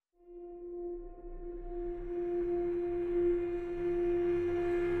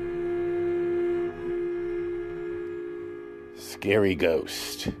scary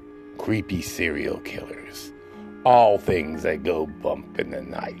ghosts, creepy serial killers, all things that go bump in the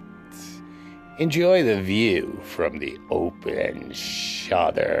night. Enjoy the view from the open shutters.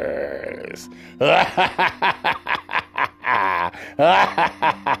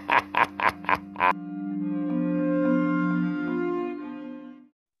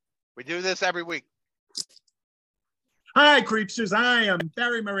 We do this every week. Hi, Creepsters. I am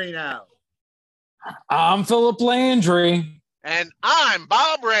Barry Marino. I'm Philip Landry. And I'm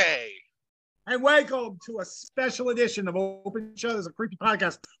Bob Ray. And welcome to a special edition of Open Shutters, a creepy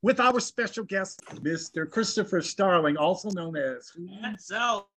podcast with our special guest, Mr. Christopher Starling, also known as Aunt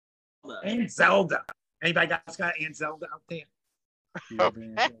Zelda. Aunt Zelda. Anybody else got Aunt Zelda out there?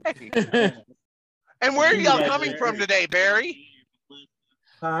 Okay. And where are y'all coming from today, Barry?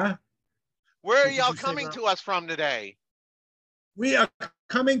 Huh? Where are y'all coming to us from today? We are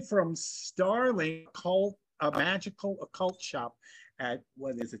coming from Starling a magical occult shop at,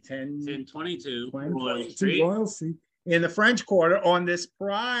 what is it, 1022 Royal Street in the French Quarter on this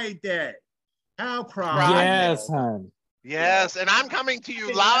Pride Day. How Pride? Yes, hon. Yes, and I'm coming to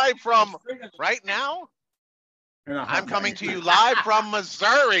you live from right now. I'm coming to you live from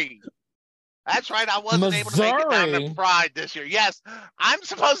Missouri. That's right. I wasn't able to make it down to Pride this year. Yes, I'm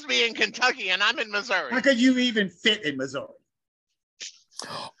supposed to be in Kentucky, and I'm in Missouri. How could you even fit in Missouri?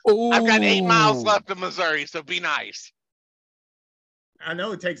 I've got 8 miles left of Missouri, so be nice. I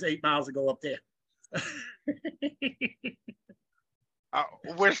know it takes 8 miles to go up there.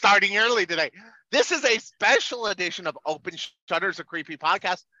 We're starting early today. This is a special edition of Open Shutters, a creepy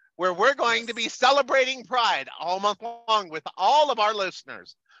podcast, where we're going to be celebrating Pride all month long with all of our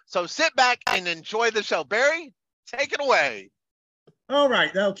listeners. So sit back and enjoy the show. Barry, take it away. All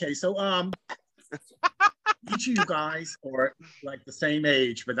right. Okay. So each of you guys are like the same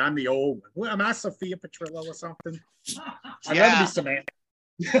age, but I'm the old one. Well, am I Sophia Petrillo or something? I'd rather be Samantha.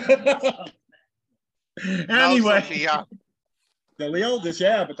 Anyway, Sophia. The oldest,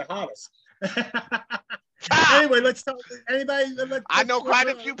 yeah, but the hottest. Anyway, let's talk. Anybody? I know quite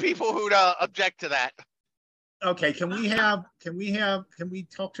a few people who'd object to that. Okay, can we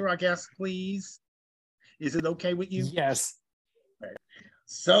talk to our guest, please? Is it okay with you? Yes. Okay.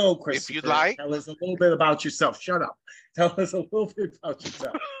 So, Christopher, if you'd like, tell us a little bit about yourself. Shut up. Tell us a little bit about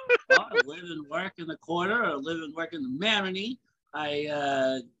yourself. Well, I live and work in the quarter. I live and work in the Maroney.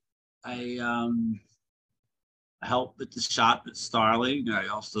 I help at the shop at Starling. I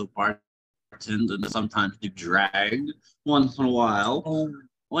also bartend and sometimes do drag once in a while.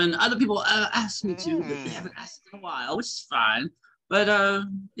 When other people ask me to, but they haven't asked in a while, which is fine. But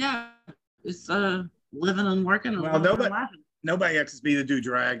yeah, it's living and working. And well, nobody asks me to do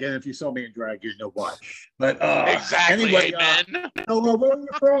drag, and if you saw me in drag, you'd know why. But exactly. Anyway, where are you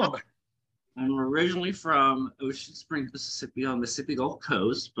from? I'm originally from Ocean Springs, Mississippi, on the Mississippi Gulf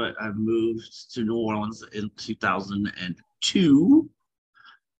Coast, but I moved to New Orleans in 2002,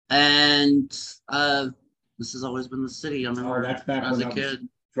 and this has always been the city. I remember that's back as when a kid.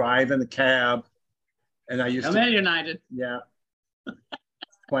 Driving the cab, and I used I'm in United. Yeah,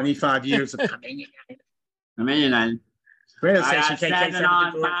 25 years of coming United. I'm in United. Radio I station got 7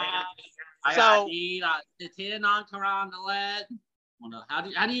 on 5. I got the 10 on Carondelet.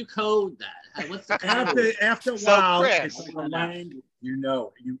 How do you code that? What's the code? After a while, it's like a language.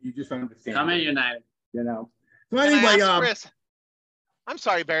 You just understand. I'm in United. You know. So anyway, Chris, I'm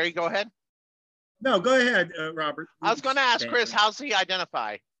sorry, Barry. Go ahead. No, go ahead, Robert. I was going to ask Chris, how's he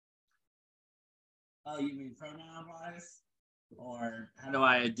identify? Oh, you mean pronoun-wise? Or how do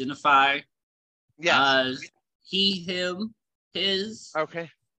I identify? Yes. He, him, his. Okay.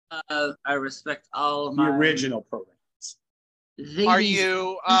 I respect all of the my original pronouns. Are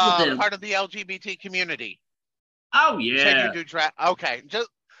you part of the LGBT community? Oh, yeah. Said you do drag. Okay. Just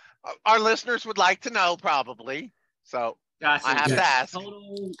our listeners would like to know, probably. So gotcha. I have to ask.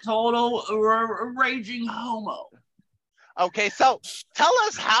 Total raging homo. Okay, so tell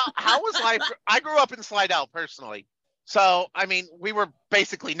us how was life? I grew up in Slidell personally, so I mean we were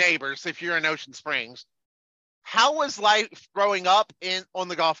basically neighbors. If you're in Ocean Springs, how was life growing up on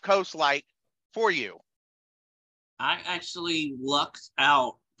the Gulf Coast like for you? I actually lucked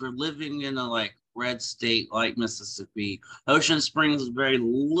out for living in a red state like Mississippi. Ocean Springs is very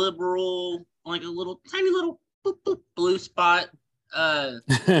liberal, like a little tiny little boop, boop, blue spot.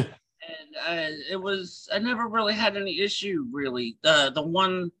 And I never really had any issue really. Grew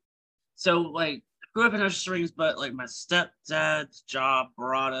up in Ocean Springs, but my stepdad's job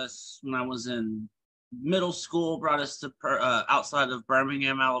brought us when I was in middle school, brought us to outside of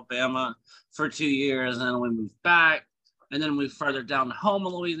Birmingham, Alabama for 2 years, and then we moved back, and then we further down to home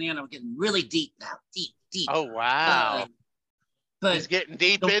in Louisiana. We're getting really deep now, deep. Oh wow! but He's getting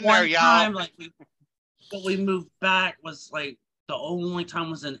deep the in one there, y'all. time we moved back was like the only time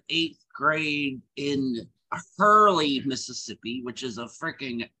was in 8th grade in Hurley, Mississippi, which is a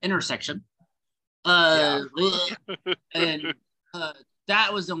freaking intersection. And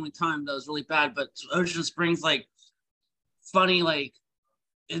that was the only time that was really bad. But Ocean Springs, like, funny, like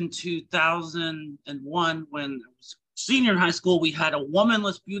in 2001 when I was senior in high school, we had a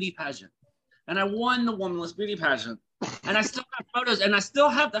womanless beauty pageant, and I won the womanless beauty pageant, and I still have photos, and I still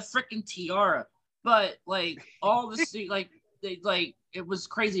have the freaking tiara. But like all the it was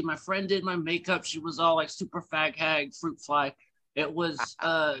crazy. My friend did my makeup. She was all like super fag hag, fruit fly. It was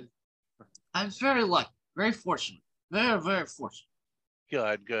I was very lucky, very fortunate, very, very fortunate.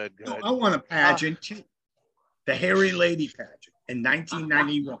 Good. I won a pageant too. The Hairy Lady pageant in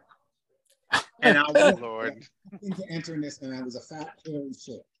 1991. And I Lord. into entering this, and I was a fat, hairy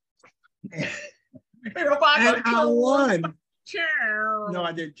shit. And And I won. No,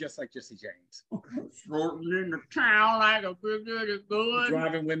 I did just like Jesse James. Floating in the town like a big good.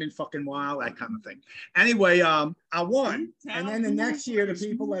 Driving women fucking wild, that kind of thing. Anyway, I won. And then the next year, the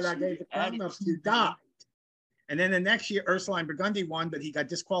people that I gave the crown up to died. And then the next year, Ursuline Burgundy won, but he got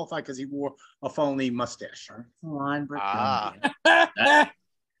disqualified because he wore a phony mustache. Ursuline Ah.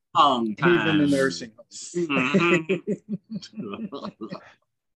 Burgundy. He's in the nursing home.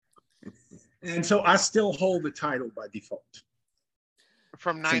 And so I still hold the title by default.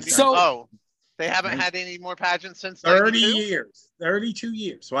 From 90. So- Oh, they haven't had any more pageants since 30 92? years. 32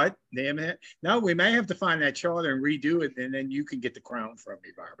 years. What? Damn it. No, we may have to find that charter and redo it, and then you can get the crown from me,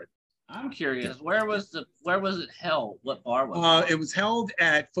 Barbara. I'm curious, where was it held? What bar was it? It was held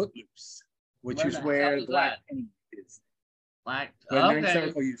at Footloose, which Where is the where hell is Black that? Penny is. Black. Where Ninth Okay.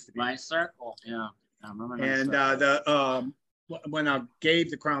 Circle used to be. My circle. Yeah. I remember Ninth And Circle. when I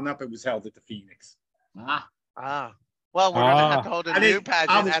gave the crown up, it was held at the Phoenix. Ah. Well, we're gonna have to hold a new I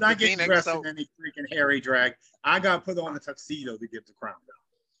pageant was at not the getting Phoenix. dressed So, in any freaking hairy drag. I got put on a tuxedo to give the crown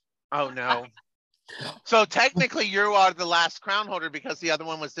up. oh no. So technically, you are the last crown holder because the other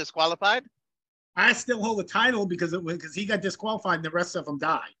one was disqualified. I still hold the title because he got disqualified and the rest of them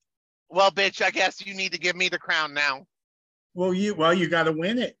died. Well, bitch, I guess you need to give me the crown now. Well, you got to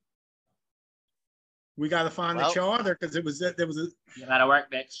win it. We got to find the charter because there was You gotta work,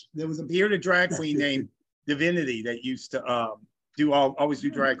 bitch. a bearded drag queen named Divinity that used to always do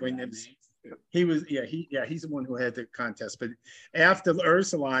drag queen. He's the one who had the contest. But after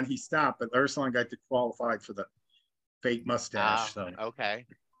Ursuline, he stopped. But Ursuline got disqualified for the fake mustache. So Okay.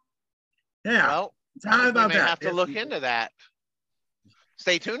 yeah, Well, how we about may that? have to look into that.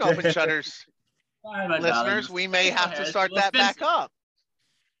 Stay tuned, Open Shutters listeners. We may have to start that back up.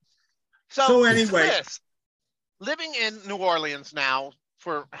 So anyway, Chris, living in New Orleans now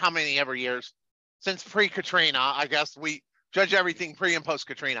for how many ever years? Since pre-Katrina, I guess we judge everything pre and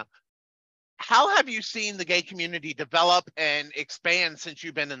post-Katrina. How have you seen the gay community develop and expand since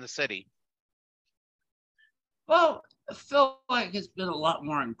you've been in the city? Well, I feel like it's been a lot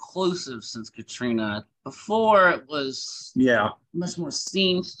more inclusive since Katrina. Before it was much more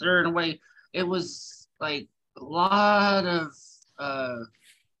sinister in a way. It was like a lot of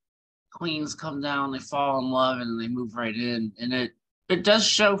queens come down, they fall in love, and they move right in, and it does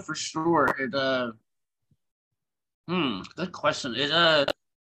show for sure. Good question. It a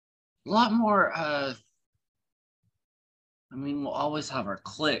lot more. I mean, we'll always have our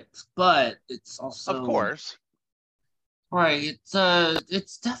cliques, but it's also, of course, right.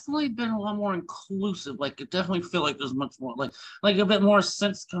 It's definitely been a lot more inclusive. Like, it definitely feel like there's much more like a bit more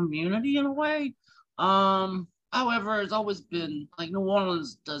sense community in a way. However, it's always been like New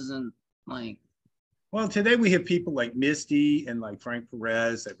Orleans doesn't like. Well, today we have people like Misty and like Frank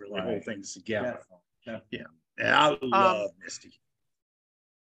Perez that really hold things together. Yeah, and I love Misty.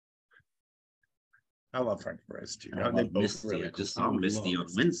 I love Frank Perez too. I love Misty. I just saw Misty on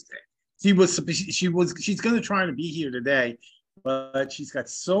Wednesday. She's going to try to be here today, but she's got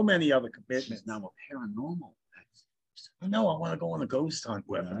so many other commitments. She's now a paranormal. I know. I want to go on a ghost hunt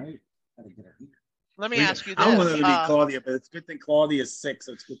with her. Right. Gotta get her here. let me ask you this. I wanted to be Claudia, but it's a good thing Claudia's sick,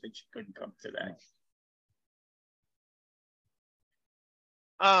 so it's a good thing she couldn't come today.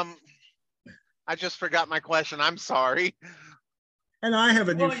 I just forgot my question. I'm sorry. And I have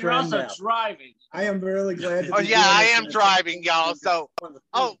a new You're friend also now. driving. I am really glad to Oh be yeah, doing I this. am driving, y'all. So,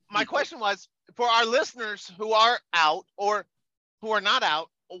 my question was for our listeners who are out or who are not out,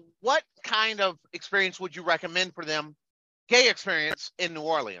 what kind of experience would you recommend for them? Gay experience in New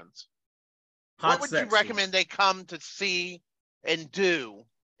Orleans. Hot What would you sex recommend they come to see and do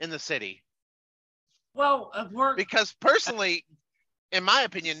in the city? Well, Because personally, in my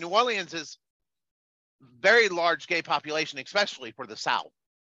opinion, New Orleans is very large gay population, especially for the South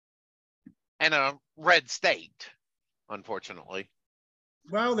and a red state, unfortunately.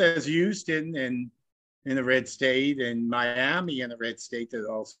 Well, there's Houston and in a red state, and Miami in a red state that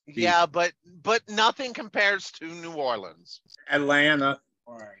also. Yeah, but nothing compares to New Orleans. Atlanta.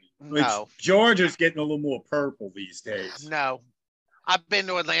 Which No, Georgia's getting a little more purple these days. no. I've been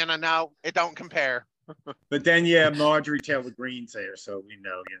to Atlanta. No, it don't compare. But then you have Marjorie Taylor Greene's there, so we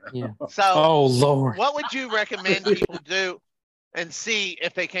know, Yeah. So, Oh Lord. what would you recommend people do and see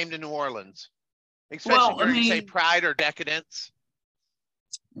if they came to New Orleans, especially during, say, Pride or Decadence?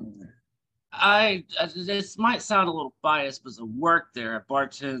 This might sound a little biased, but I work there, I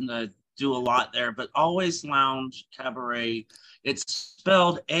bartend, I do a lot there, but Always Lounge Cabaret, it's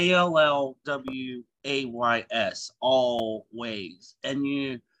spelled ALLWAYS, always.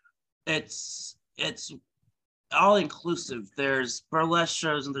 And it's all inclusive. There's burlesque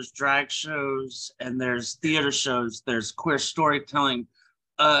shows and there's drag shows and there's theater shows, there's queer storytelling.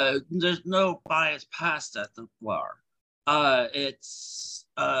 There's no bias past at the bar. It's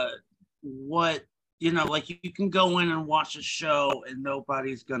what like you can go in and watch a show and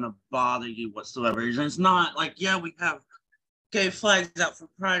nobody's gonna bother you whatsoever. It's not like, yeah, we have gay flags out for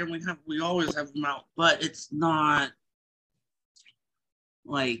Pride and we always have them out, but it's not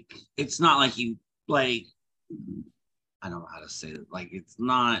like you like, I don't know how to say it. Like, it's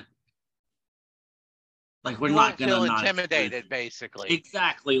not like we're not gonna feel intimidated, basically.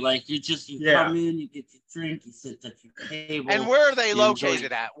 Exactly. Like you come in, you get your drink, you sit at your table. And where are they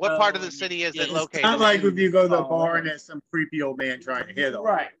located at? What part of the city is it located? It's not like if you go to the bar and there's some creepy old man trying to hit them.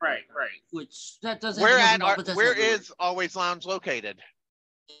 Right. Which that doesn't. Where is Always Lounge located?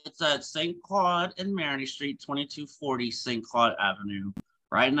 It's at St. Claude and Marigny Street, 2240 St. Claude Avenue,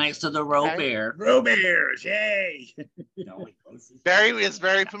 right next to the Robert. Roberts, yay! Barry is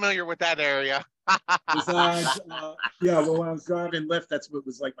very familiar with that area. Besides, well, when I was driving left, that's what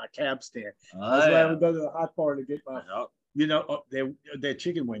was like my cab stand. That's why I would go to the hot bar to get my, their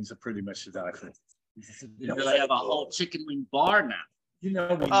chicken wings are pretty much to die for. They have a whole chicken wing bar now.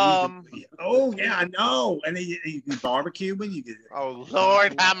 Oh yeah, I know. And then you can barbecue when you get it. Oh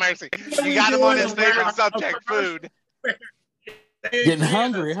Lord, have mercy! You got him on his favorite subject, food. Getting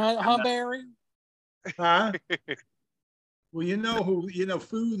hungry, huh, Barry? Huh? Well,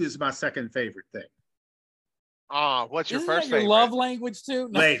 food is my second favorite thing. What's your Isn't first that your favorite? love language too?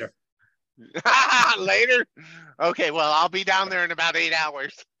 No. Later. Later? Okay, well, I'll be down there in about 8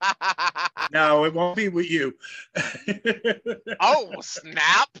 hours. No, it won't be with you. Oh,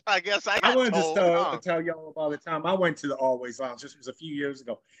 snap. I guess I wanted to tell y'all about the time I went to the Always Lounge. This was a few years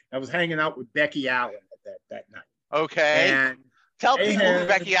ago. I was hanging out with Becky Allen that night. Okay. And tell people who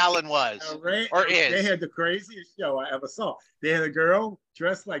Becky Allen was or is. They had the craziest show I ever saw. They had a girl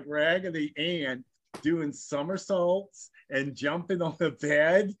dressed like Raggedy Ann doing somersaults and jumping on the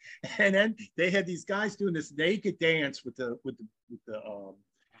bed, and then they had these guys doing this naked dance with the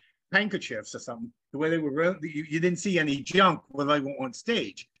handkerchiefs or something. The way they were, you didn't see any junk when they were on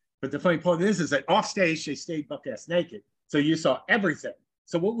stage. But the funny part is that off stage they stayed buck-ass naked, so you saw everything.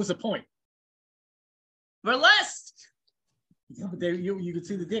 So what was the point? Burlesque. Yeah, but you could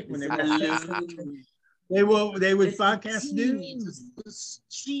see the dick when they were. They would podcast news.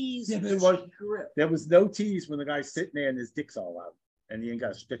 Cheese. Yeah, there was no tease when the guy's sitting there and his dick's all out, and he ain't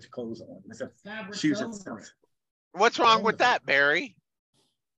got a stitch of clothes on. What's wrong with that, Barry?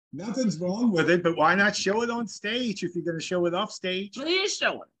 Nothing's wrong with it, but why not show it on stage if you're going to show it off stage? What are you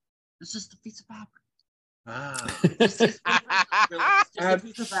showing? It's just a piece of fabric.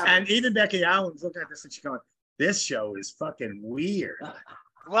 And even Becky Allen's looking at this and she's going, "This show is fucking weird."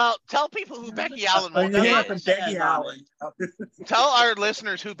 Well, tell people who Becky Allen is. Becky Allen. Tell our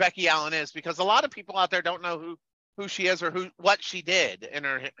listeners who Becky Allen is, because a lot of people out there don't know who she is or what she did in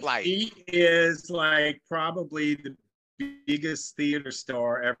her life. She is like probably the biggest theater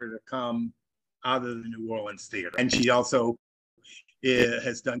star ever to come out of the New Orleans theater. And she also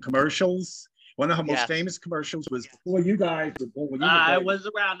has done commercials. One of her most famous commercials was before you guys were born. I was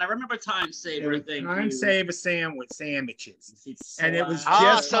around. I remember Time Saver. Time Saver sandwiches. And it was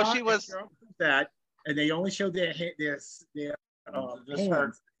just so she was that, and they only showed their hands,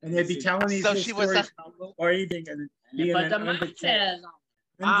 and they'd be telling these stories or anything, and being an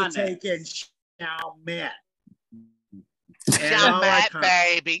undertaker and Chalmette. Chalmette,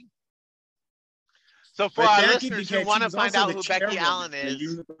 baby. So for our listeners who want to find out who Becky Allen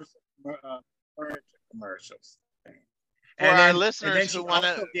is, commercials. For our listeners who want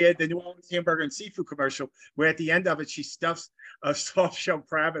to did the New Orleans hamburger and seafood commercial, where at the end of it she stuffs a soft shell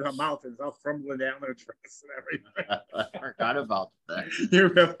crab in her mouth and it's crumbling down her dress and everything. I forgot about that. You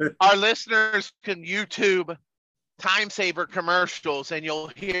remember? Our listeners can YouTube time saver commercials and you'll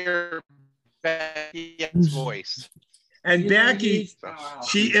hear Becky's voice. And Becky,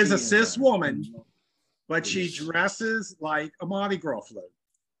 she is a cis woman, but she dresses like a Mardi Gras float.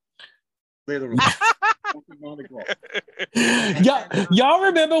 Literally. Mardi Gras. Y'all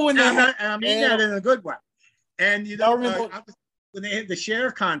remember when they I mean that in a good way. And you know, when they had the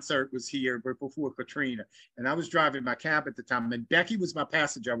Cher concert was here before Katrina, and I was driving my cab at the time, and Becky was my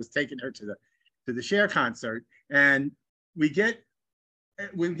passenger. I was taking her to the Cher concert, and we get to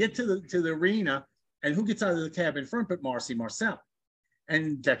the arena, and who gets out of the cab in front but Marcel.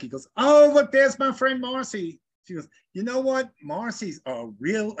 And Becky goes, "Oh, look, there's my friend Marcy." She goes, "You know what? Marcy's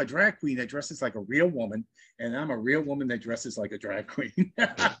a drag queen that dresses like a real woman, and I'm a real woman that dresses like a drag queen."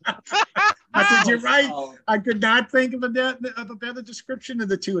 I said, "You're right. I could not think of a better description of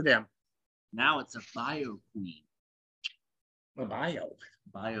the two of them." Now it's a bio queen. A bio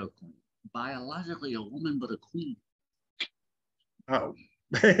queen. Biologically a woman, but a queen. Oh.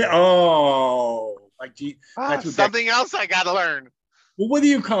 Oh. Like, that's something else I got to learn. Well, what do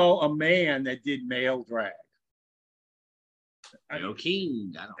you call a man that did male drag? Bio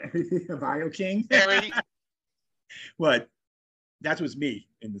king. I don't know. Bio king? Barry. What? That was me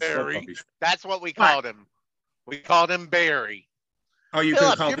in the Barry. That's what we called him. We called him Barry. Oh, you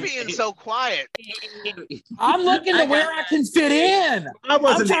Philip, could call you're being so quiet. I'm looking to where I can fit in. I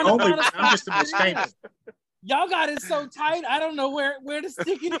wasn't the only one. I'm just the most famous. Y'all got it so tight, I don't know where to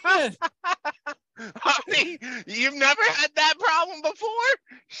stick it in. Honey, you've never had that problem before?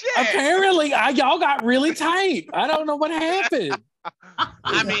 Shit. Apparently, y'all got really tight. I don't know what happened.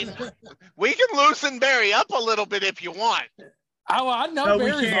 I mean, we can loosen Barry up a little bit if you want. Oh, I know No,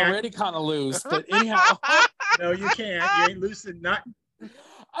 Barry's already kind of loose, but anyhow. No, you can't. You ain't loosened nothing.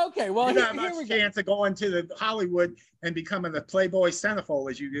 Okay, well, you got here much we chance of going to the Hollywood and becoming a Playboy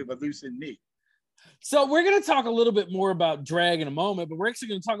centerfold as you do with loosened me. So we're going to talk a little bit more about drag in a moment, but we're actually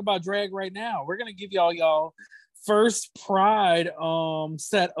going to talk about drag right now. We're going to give y'all first Pride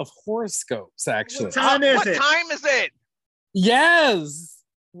set of horoscopes, actually. What time is it? What time is it? Yes.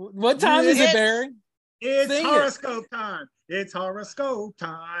 What time is it, Barry? It's horoscope time. It's horoscope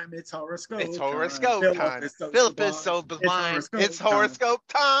time. It's horoscope time. It's horoscope time. Philip is so blind. It's horoscope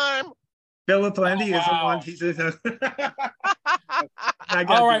time. Philip Lendy is the one. He's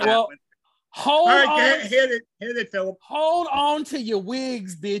all right, well, hold on. Hit it, Philip. Hold on to your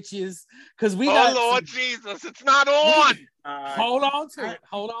wigs, bitches, because we got. Oh Lord Jesus, it's not on. Hold on to it.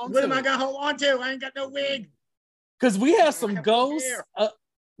 Hold on. What am I gonna hold on to? I ain't got no wig. Because we have some ghosts.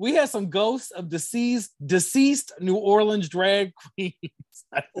 We had some ghosts of deceased New Orleans drag queens.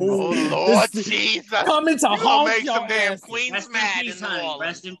 Oh Lord Jesus! Coming to haunt make your some damn asses. queens mad in New Orleans.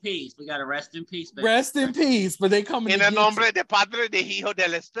 Rest in peace. We got to rest in peace. Baby. Rest in peace. But they coming. In el nombre de Padre, de Hijo,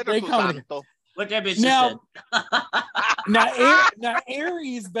 del Espíritu Santo. What that bitch now, said. now,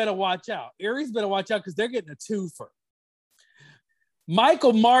 Aries better watch out. Aries better watch out because they're getting a twofer.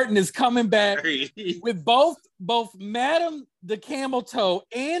 Michael Martin is coming back with both Madame the Camel Toe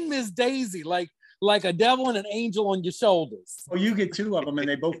and Miss Daisy, like a devil and an angel on your shoulders. Oh, you get two of them, and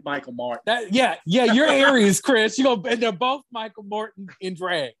they both Michael Martin. Yeah, you're Aries, Chris. And they're both Michael Martin in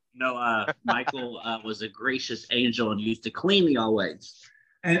drag. No, Michael was a gracious angel and used to clean me always.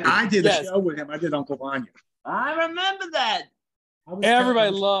 And I did a show with him. I did Uncle Vanya. I remember that.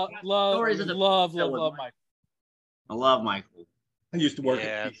 Everybody love Michael. I love Michael. I used to work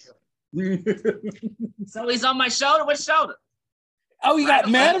at So he's on my shoulder. Which shoulder? Oh, you got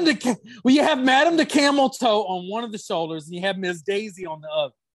you have Madame the Camel Toe on one of the shoulders, and you have Miss Daisy on the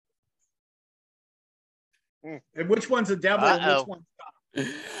other. And which one's the devil and which one's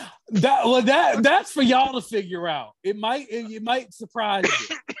God? That's for y'all to figure out. It might surprise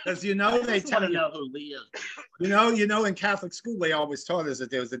you. Because they tell you who Lee is. You know, in Catholic school they always taught us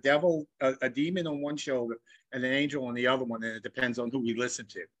that there was a devil, a demon on one shoulder, and an angel on the other one, and it depends on who we listen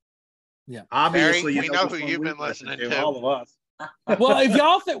to. Yeah, obviously, we know who you've been listening to. All of us. Well,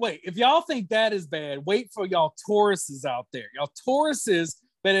 if y'all think that is bad, wait for y'all Tauruses out there. Y'all Tauruses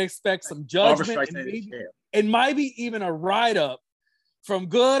better expect some judgment and maybe even a write-up from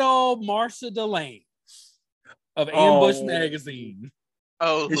good old Marsha Delane of Ambush Magazine.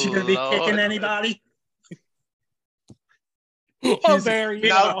 Oh, is she going to be kicking anybody? Barry,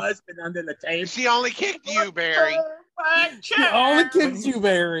 husband under the table. She only kicked you, Barry. She only kicked you,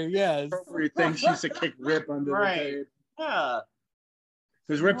 Barry. Yes. Appropriate thing. She used to kick Rip under the table. Yeah.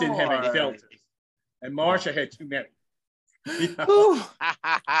 Because Rip didn't have any filters, and Marsha had too many.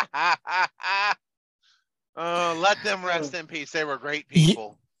 Let them rest in peace. They were great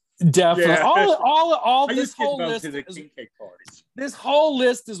people. Definitely. Yeah. All I this used to whole go list to the is, king cake parties. this whole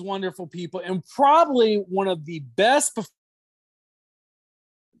list is wonderful people, and probably one of the best.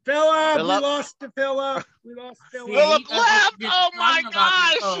 Philip, we Philip. lost to Philip. We lost Philip. Philip left. Oh my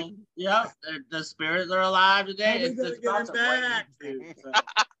gosh. Yep, the spirits are alive today. How we gonna get him back, dude?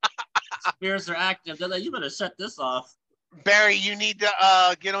 Spirits are active. They're like, you better shut this off. Barry, you need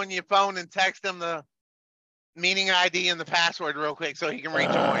to get on your phone and text him the meeting ID and the password real quick so he can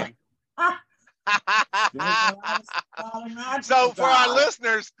rejoin. So for our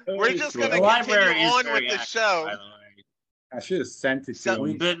listeners, we're just going to continue on with the show. I should have sent it to So him.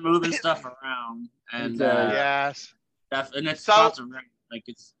 We've been moving stuff around, and yes, and it's so, lots of rain. Like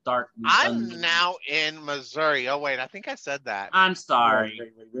it's dark. I'm now in Missouri. Oh wait, I think I said that. I'm sorry.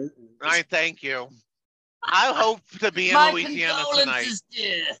 I thank you. I hope to be in My Louisiana tonight.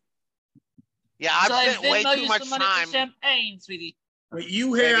 Dear. Yeah, I've spent way too much time. Champagne, sweetie. But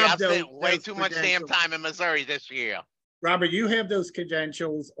you Baby, have I've spent way too much damn credentials. time in Missouri this year. Robert, you have those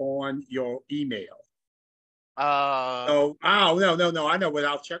credentials on your email. Oh, no. I know what.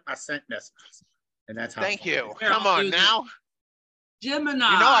 I'll check my sent messages, and that's how. Thank you. Come on now.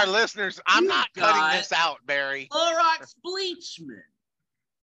 Gemini. You know our listeners. I'm not cutting this out, Barry. Clorox Bleachman.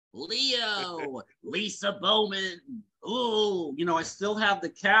 Leo. Lisa Bowman. Oh, I still have the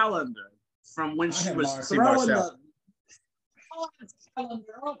calendar from when she was throwing the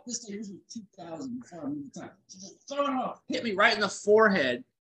calendar off. This year was 2000. She just throwing it off. Hit me right in the forehead.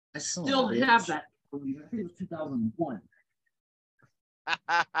 I still have that. I think it was 2001.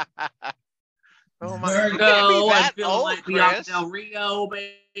 Oh my! Virgo, I feel old, like Chris. Bianca Del Rio,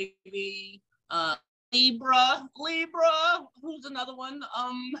 baby. Libra. Who's another one?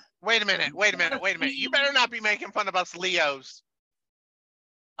 Wait a minute. You better not be making fun of us Leos.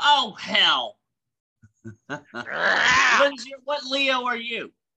 Oh hell! What Leo are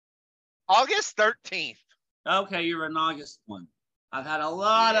you? August 13th. Okay, you're an August one. I've had a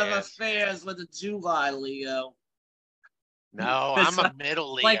lot of affairs with a July Leo. No, I'm a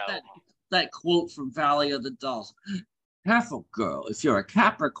middle Leo. Like that quote from Valley of the Dolls. Careful, girl. If you're a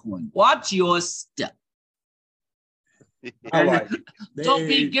Capricorn, watch your step. I like Don't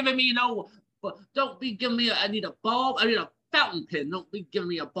be giving me Don't be giving me. I need a ball. I need a fountain pen. Don't be giving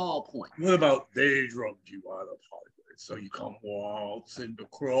me a ballpoint. What about they drugged you out of Hollywood, so you come waltzing the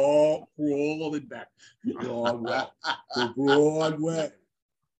crawling back Broadway, Broadway.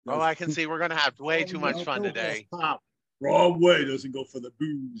 Oh, I can see we're gonna have way too much fun today. Broadway doesn't go for the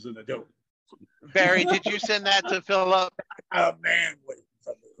booze and the dope. Barry, did you send that to Philip? A man waiting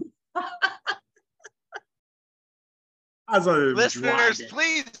for me. Listeners,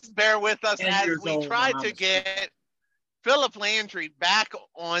 please bear with us as we try to get Philip Landry back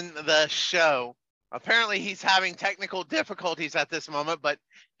on the show. Apparently, he's having technical difficulties at this moment, but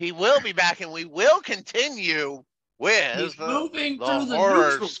he will be back, and we will continue with moving the through the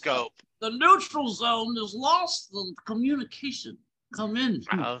horoscope. The neutral zone is lost. The communication come in.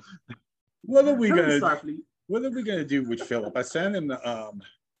 What are we gonna do with Philip? I sent him the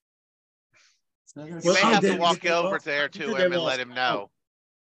You may have to walk over there to him and let him know.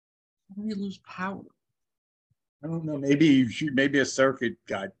 How do we lose power? I don't know. Maybe a circuit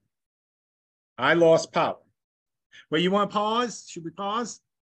guy. I lost power. Well, you want to pause? Should we pause?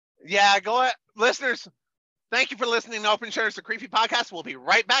 Yeah, go ahead. Listeners, thank you for listening to Open Shutters, the Creepy Podcast. We'll be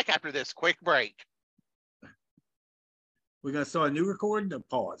right back after this quick break. We're going to start a new recording or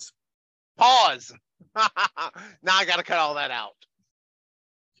pause? Pause. Now I got to cut all that out.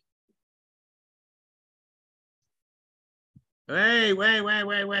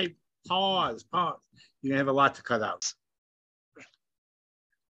 Wait. Pause. You're going to have a lot to cut out.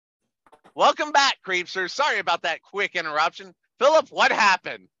 Welcome back, Creepsters. Sorry about that quick interruption. Philip, what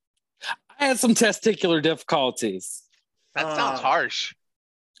happened? I had some testicular difficulties. That sounds harsh.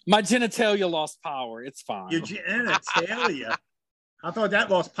 My genitalia lost power. It's fine. Your genitalia? I thought that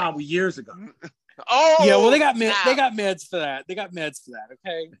lost power years ago. Oh, yeah. Well, they got meds for that.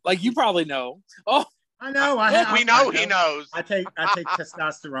 Okay, like you probably know. Oh, I know. We know he knows. I take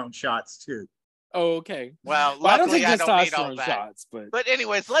testosterone shots too. Oh, okay. Well, I don't luckily take I don't need all testosterone that. shots, but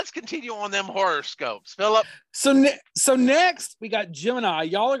anyways, let's continue on them horoscopes, Philip. So next we got Gemini.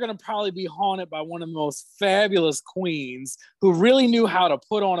 Y'all are gonna probably be haunted by one of the most fabulous queens who really knew how to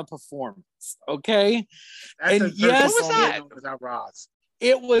put on a performance. Okay, and yes, who was that?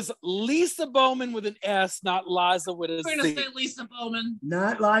 It was Lisa Bowman with an S, not Liza with a Z. We're gonna say Lisa Bowman,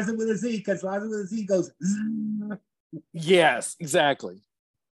 not Liza with a Z, because Liza with a Z goes. Yes, exactly.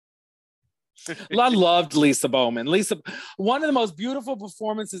 I loved Lisa Bowman. One of the most beautiful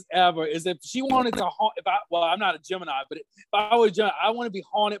performances ever is if she wanted to haunt, I'm not a Gemini, but if I were a Gemini, I want to be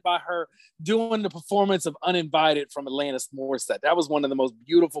haunted by her doing the performance of Uninvited from Alanis Morissette. That was one of the most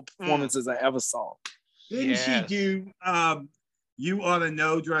beautiful performances I ever saw. Didn't she do You Ought to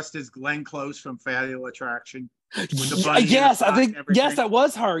Know dressed as Glenn Close from Fatal Attraction? Yes, I think, yes, that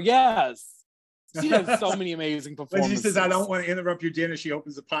was her. Yes. She did so many amazing performances. When she says, I don't want to interrupt your dinner, she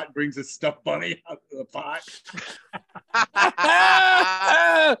opens the pot and brings a stuffed bunny out of the pot.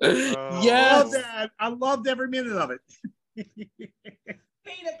 Yes. I love that. I loved every minute of it.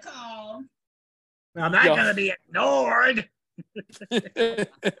 Peter call. I'm not going to be ignored.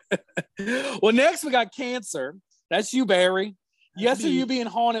 Well, next we got Cancer. That's you, Barry. Yes, are you being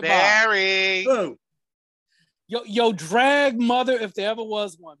haunted Barry. by? Barry. Yo, drag mother, if there ever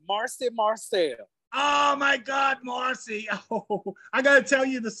was one. Marcy Marcel. Oh my God, Marcy. Oh, I gotta tell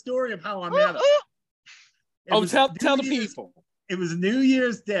you the story of how I met her. Tell the people. It was New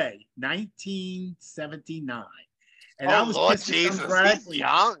Year's Day, 1979. And I was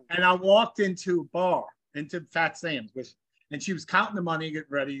young. And I walked into a bar, into Fat Sam's, and she was counting the money, getting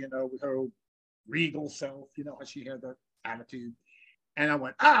ready, with her regal self, how she had that attitude. And I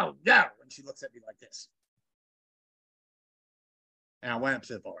went, oh no. And she looks at me like this. And I went up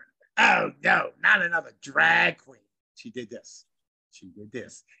to the bar. Oh no, not another drag queen. She did this.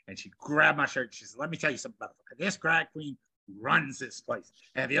 And she grabbed my shirt. She said, let me tell you something about it. This drag queen runs this place.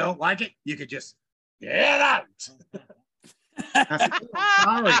 And if you don't like it, you could just get out. I said, oh,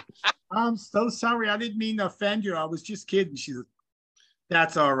 sorry. I'm so sorry. I didn't mean to offend you. I was just kidding. She said,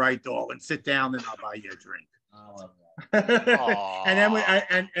 that's all right, darling. Sit down and I'll buy you a drink. And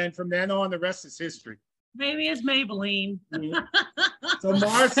then and from then on, the rest is history. Maybe it's Maybelline. So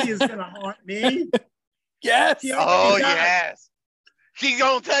Marcy is going to haunt me. Yes. Yes. She's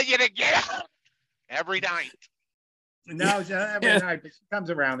going to tell you to get out every night. No, every night, but she comes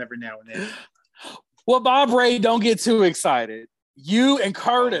around every now and then. Well, Bob Ray, don't get too excited. You and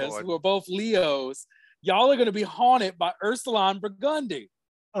Curtis, who are both Leos, y'all are going to be haunted by Ursuline Burgundy.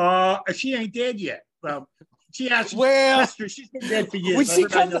 She ain't dead yet. Well, she's been dead for years.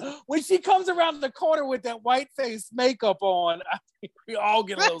 When she comes around the corner with that white face makeup on, I think we all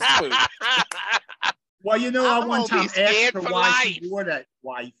get a little spooked. Well, I one time asked her why she wore that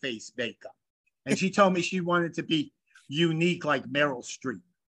white face makeup, and she told me she wanted to be unique like Meryl Streep.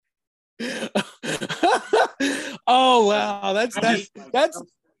 Oh wow, that's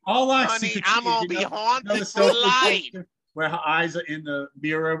all I honey, see. I'm gonna be haunted for life. Where her eyes are in the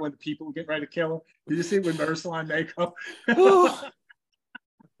mirror when the people get ready to kill her. Did you see it with Ursuline makeup? Oh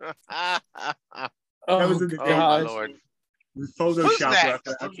my Lord. Photoshop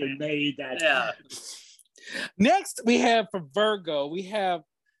actually made that. Yeah. Next, we have for Virgo, we have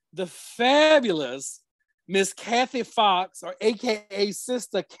the fabulous Miss Kathy Fox, or AKA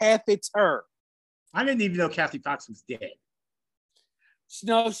Sister Kathy Tur. I didn't even know Kathy Fox was dead.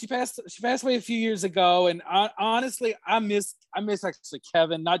 No, she passed away a few years ago, and honestly, I miss actually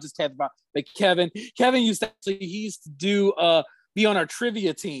Kevin, not just Kathy Fox, but Kevin. Kevin used to do be on our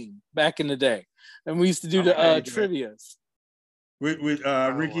trivia team back in the day, and we used to do the trivias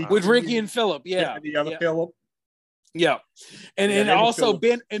with Ricky and Philip, and the other Philip. Yeah, and also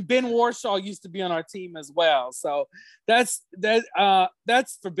Ben Warshaw used to be on our team as well. So that's for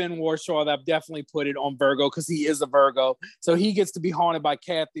Ben Warshaw that I've definitely put it on Virgo because he is a Virgo. So he gets to be haunted by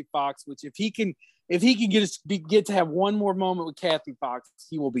Kathy Fox, which if he can get to have one more moment with Kathy Fox,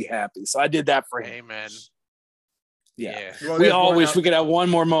 he will be happy. So I did that for him. Amen. Yeah. Well, we all wish we could have one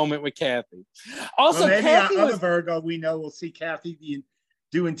more moment with Kathy. Also, Kathy was Virgo. We know we'll see Kathy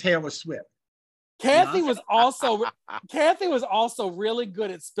doing Taylor Swift. Kathy was also really good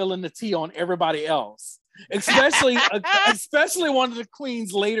at spilling the tea on everybody else, especially one of the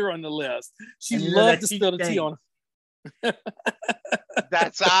queens later on the list. She loved to spill the tea on.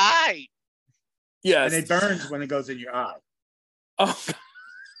 That's right. Yes, and it burns when it goes in your eye. Oh.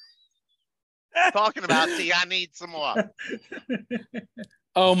 Talking about tea, I need some more.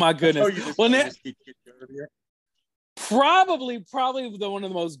 Oh my goodness! Well, Probably one of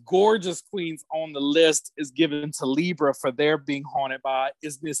the most gorgeous queens on the list is given to Libra for their being haunted by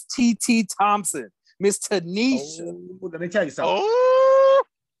is Miss T.T. Thompson, Miss Tanisha. Oh,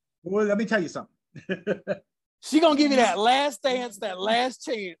 let me tell you something. She gonna give you that last dance, that last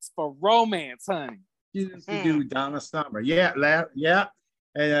chance for romance, honey. She used to do Donna Summer. Yeah.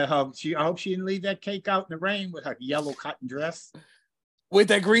 And I hope she didn't leave that cake out in the rain with her yellow cotton dress. With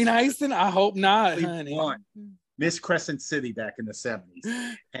that green icing? I hope not, honey. Miss Crescent City back in the 70s.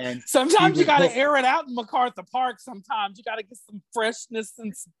 And sometimes you got to air it out in MacArthur Park. Sometimes you got to get some freshness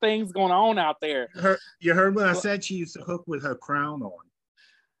and some things going on out there. You heard what I said? She used to hook with her crown on.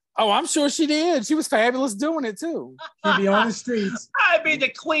 Oh, I'm sure she did. She was fabulous doing it too. She'd be on the streets. I'd be the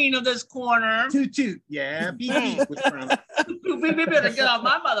queen of this corner. Toot toot. Yeah, beep beep with crown. We better get out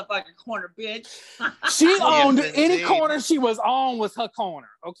my motherfucking corner, bitch. She owned any corner she was on was her corner.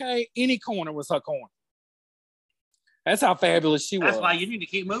 Okay, any corner was her corner. That's how fabulous she was. That's why you need to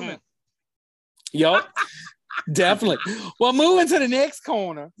keep moving. Yup, definitely. Well, moving to the next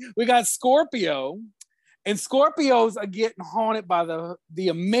corner, we got Scorpio. And Scorpios are getting haunted by the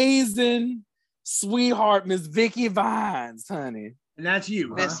amazing sweetheart, Miss Vicky Vines, honey. And that's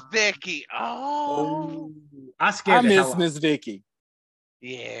you, Miss Vicky. Oh. I miss Miss Vicky.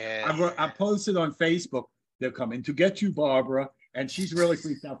 Yeah. I posted on Facebook, they're coming to get you, Barbara. And she's really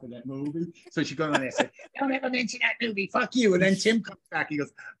freaked out for that movie. So she goes on there and said, don't ever mention that movie. Fuck you. And then Tim comes back. He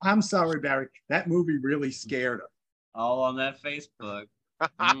goes, I'm sorry, Barry. That movie really scared her. All on that Facebook.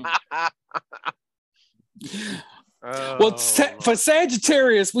 Well, for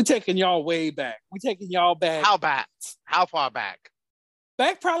Sagittarius, we're taking y'all way back. We're taking y'all back. How back? How far back?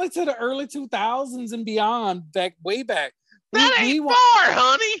 Back probably to the early 2000s and beyond. Back way back. That ain't far,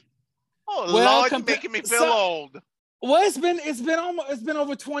 honey. Oh, well, Lord, you're making me feel old. Well, it's been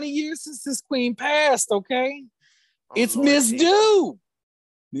over 20 years since this queen passed. Okay, it's Miss Dew.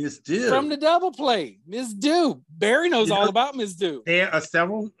 Miss Dew from the double play. Miss Dew. Barry knows all about Miss Dew. There are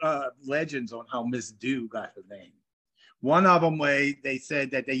several legends on how Miss Dew got her name. One of them, they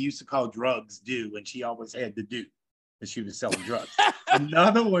said that they used to call drugs Dew, and she always had the Dew, and she was selling drugs.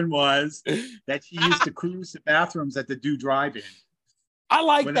 Another one was that she used to cruise the bathrooms at the Dew drive-in. I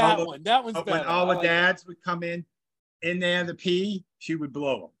like that one. That one's better. When all the dads would come in there to pee, she would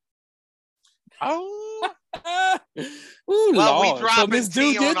blow them. Oh. Ooh, well, Lord. we dropped Miss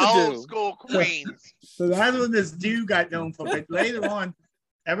Dew on old school queens. So that's what Miss Dew got known for. But later on,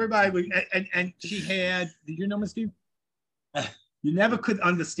 everybody would, and she had. Did you know Miss Dew? You never could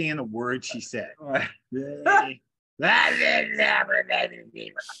understand a word she said.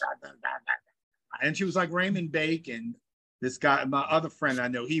 And she was like Raymond Bacon. This guy, my other friend I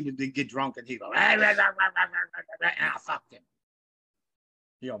know, he would get drunk and he'd go, and I fucked him.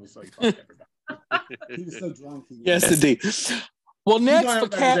 He always thought he fucked everybody. He was so drunk. Yes, indeed. Well, next for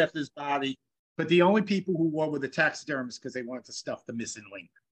Cat after his body, but the only people who were the taxidermists because they wanted to stuff the missing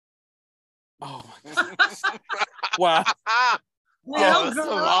link. Oh my God! Wow.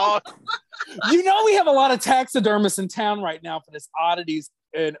 Well, you know we have a lot of taxidermists in town right now for this oddities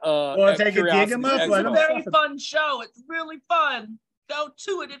and well, take a dig them up. Very fun show. It's really fun. Go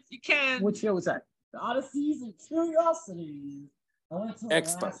to it if you can. What show was that? The Odysseys and Curiosities.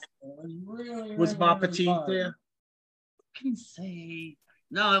 Expo. Really, was Ma Petite there? I can say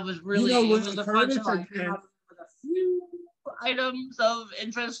no. It was really. You know, it was a fun show. With a few items of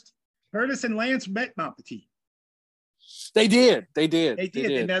interest. Curtis and Lance met Ma Petite. They did. They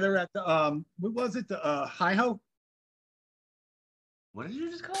met her at the what was it? The Hi-Ho? What did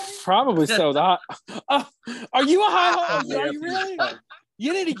you just call it? Probably so. Are you a Hi-Ho? Are you really?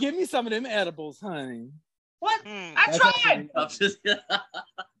 You need to give me some of them edibles, honey. What? I tried.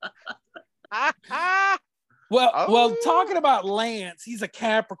 Well, talking about Lance, he's a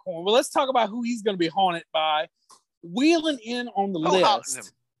Capricorn. Well, let's talk about who he's going to be haunted by. Wheeling in on the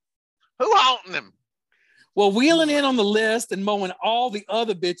list. Who haunting him? Well, wheeling in on the list and mowing all the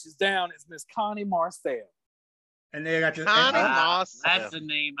other bitches down is Miss Connie Marcel. And they got Connie Marcel. That's the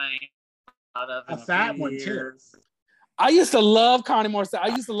name I thought of. A fat one too. I used to love Connie Marcel. I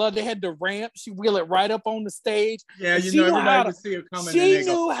used to love they had the ramp. She wheel it right up on the stage. Yeah, you know everybody would see her coming. She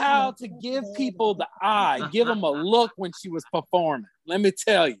knew how to give people the eye, give them a look when she was performing. Let me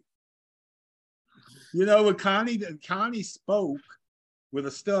tell you. You know, with Connie spoke with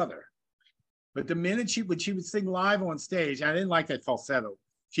a stutter. But the minute she would sing live on stage, I didn't like that falsetto.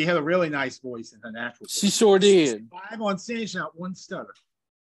 She had a really nice voice in her natural voice. She sure did. Live on stage, not one stutter.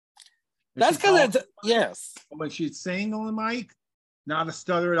 That's because yes. When she'd sing on the mic, not a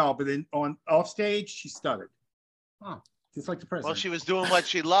stutter at all. But then off stage, she stuttered. Huh. Just like the president. Well, she was doing what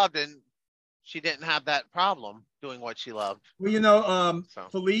she loved, and she didn't have that problem doing what she loved. Well, you know,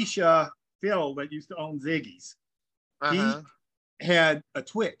 Felicia Phil that used to own Ziggy's. He had a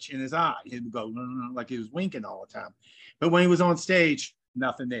twitch in his eye. He would go like he was winking all the time. But when he was on stage,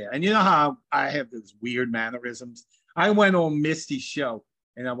 nothing there. And you know how I have those weird mannerisms? I went on Misty's show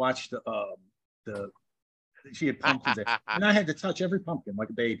and I watched she had pumpkins there. And I had to touch every pumpkin like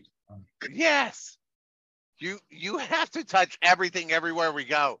a baby. Yes. You have to touch everything everywhere we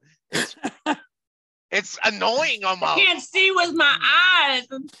go. It's annoying I almost. can't see with my eyes.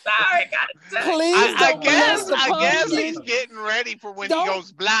 I'm sorry. Please I don't bless the guess pumpkin. he's getting ready for when Don't- he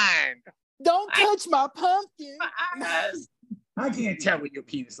goes blind. Don't touch my pumpkin. My eyes. I can't tell what your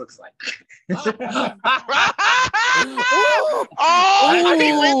penis looks like. Oh,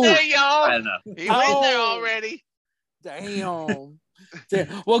 he went Ooh. there, y'all. I know. He went there Oh. already. Damn.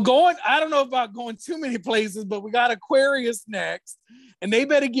 Well, I don't know about going too many places, but we got Aquarius next, and they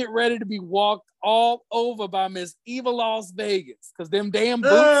better get ready to be walked all over by Miss Eva Las Vegas, because them damn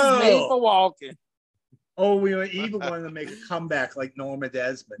boots is made for walking. Oh, we were even wanting to make a comeback like Norma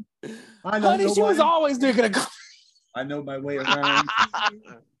Desmond. I don't Honey, know she was why. always making a I know my way around.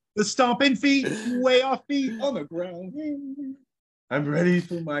 The stomping feet, way off feet on the ground. I'm ready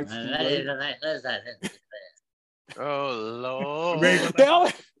for my Oh Lord.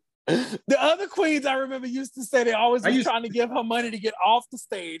 The other queens I remember used to say they always was trying to give her money to get off the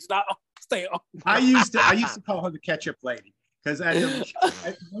stage, not stay on. I used to call her the ketchup lady because at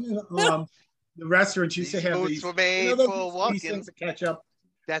one of the restaurants used to have boots these, were made you know, for these walking. things of ketchup.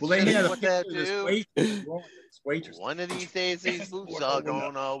 That's Well, they had a what they picture of this do. waitress. One of these days, these boots are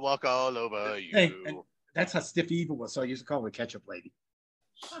gonna walk all over you. And that's how stiff Eva was, so I used to call her the ketchup lady.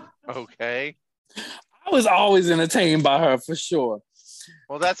 Okay. I was always entertained by her for sure.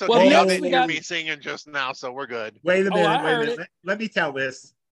 Well, that's okay. Well, Y'all next didn't we hear got- me singing just now, so we're good. Wait a minute, I wait a heard minute. Let me tell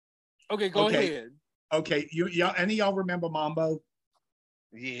this. Okay, go Okay. ahead. Okay, y'all, any of y'all remember Mambo?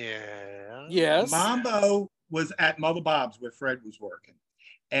 Yeah. Yes. Mambo was at Mother Bob's where Fred was working,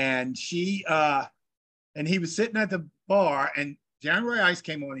 and he was sitting at the bar, and January Ice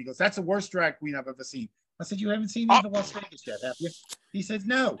came on. He goes, "That's the worst drag queen I've ever seen." I said, "You haven't seen Eva Las Vegas yet, have you?" He said,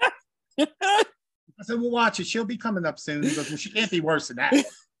 "No." I said, "Well, watch it. She'll be coming up soon." He goes, "Well, she can't be worse than that."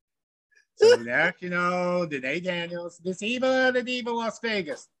 So next, Danae Daniels, this Eva, the Eva Las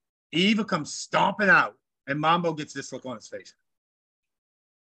Vegas. Eva comes stomping out, and Mambo gets this look on his face.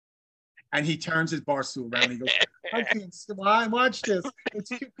 And he turns his bar stool around and he goes, "I can't watch this. It's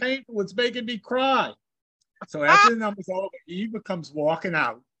too painful. It's making me cry." So after the number's over, Eva comes walking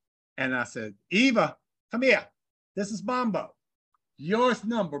out. And I said, "Eva, come here. This is Mambo. Your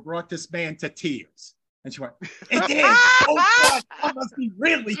number brought this man to tears." And she went, "It did. Oh, God, I must be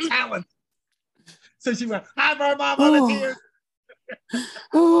really talented." So she went, "I brought Mambo to tears."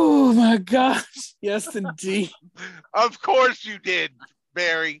 Oh my gosh. Yes, indeed. Of course you did,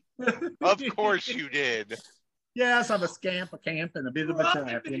 Barry. Of course you did. Yes, I'm a scamp, a camp, and a bit of a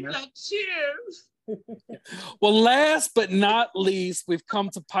tramp. Cheers. Well, last but not least, we've come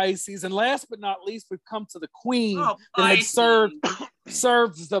to Pisces, and last but not least, we've come to the queen that had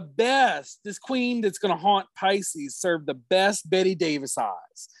served the best. This queen that's going to haunt Pisces served the best Betty Davis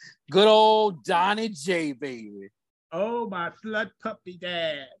eyes. Good old Donnie J, baby. Oh, my slut puppy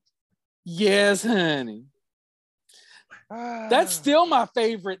dad. Yes, honey. That's still my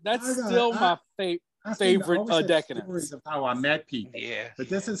favorite. That's still my favorite decadence. Stories of how I met people. Yeah. But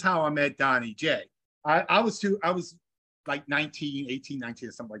this is how I met Donnie J. I was like 18, 19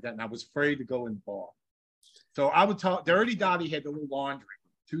 or something like that, and I was afraid to go in the bar. So I would talk. Dirty Dottie had the little laundry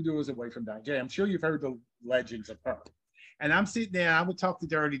 2 doors away from Donnie J. I'm sure you've heard the legends of her. And I'm sitting there, and I would talk to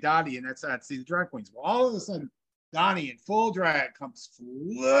Dirty Dottie, and I'd see the drag queens. Well, all of a sudden, Donnie in full drag comes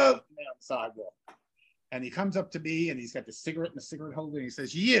floating down the sidewalk. And he comes up to me, and he's got the cigarette in the cigarette holder, and he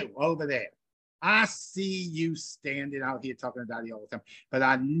says, "You over there. I see you standing out here talking to Dottie all the time, but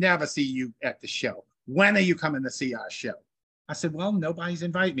I never see you at the show. When are you coming to see our show?" I said, "Well, nobody's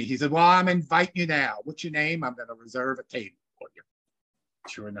inviting me." He said, "Well, I'm inviting you now. What's your name? I'm going to reserve a table for you."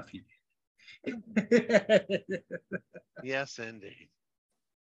 Sure enough, he did. Yes, indeed.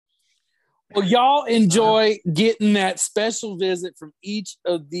 Well, y'all enjoy getting that special visit from each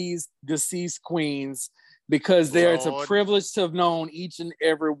of these deceased queens, because it's a privilege to have known each and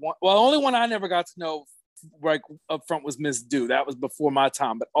every one. Well, the only one I never got to know right up front was Miss Do. That was before my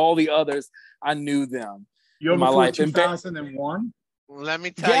time, but all the others, I knew them. You're in my before life. 2001? Let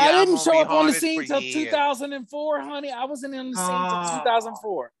me tell you, I didn't I'm show gonna up be on the haunted scene for till years. 2004, honey. I wasn't in the scene till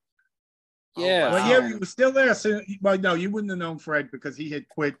 2004. Oh, Yeah. Well, wow. yeah, you were still there. So, well, no, you wouldn't have known Fred because he had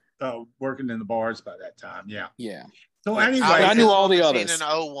quit working in the bars by that time. Yeah. Yeah. So anyway, I knew all the on scene others. in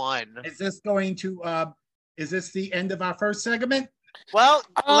 01. is this going to is this the end of our first segment? Well,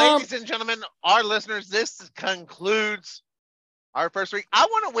 ladies and gentlemen, our listeners, this concludes our first week. I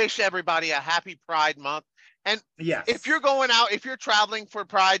want to wish everybody a happy Pride Month. And Yes. if you're going out, if you're traveling for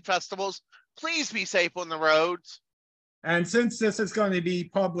Pride festivals, please be safe on the roads. And since this is going to be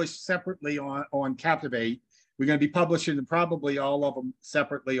published separately on Captivate, we're going to be publishing probably all of them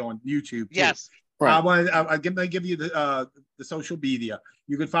separately on YouTube too. Yes. Right. I'm going to give you the social media.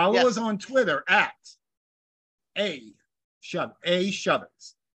 You can follow us on Twitter at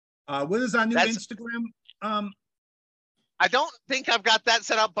Shutters. What is our new Instagram? I don't think I've got that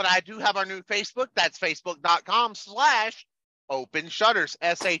set up, but I do have our new Facebook. That's facebook.com/Open Shutters.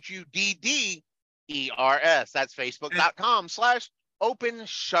 SHUDDERS. That's facebook.com/Open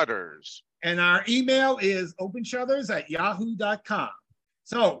Shutters. And our email is openshutters@yahoo.com.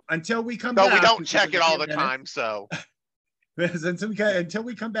 So until we come back. No, we don't check it all the time. So until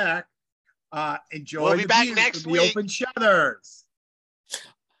we come back, enjoy we'll be back next week. Open Shutters.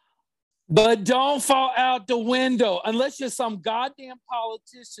 But don't fall out the window unless you're some goddamn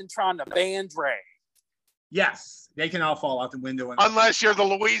politician trying to ban drag. Yes, they can all fall out the window. Unless you're the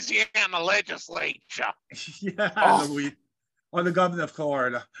Louisiana legislature. Or the governor of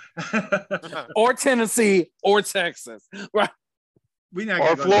Florida. Or Tennessee or Texas. Right.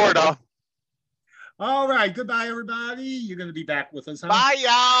 Or Florida. All right. Goodbye, everybody. You're going to be back with us, huh? Bye,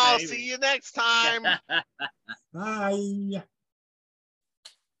 y'all. Maybe. See you next time. Bye.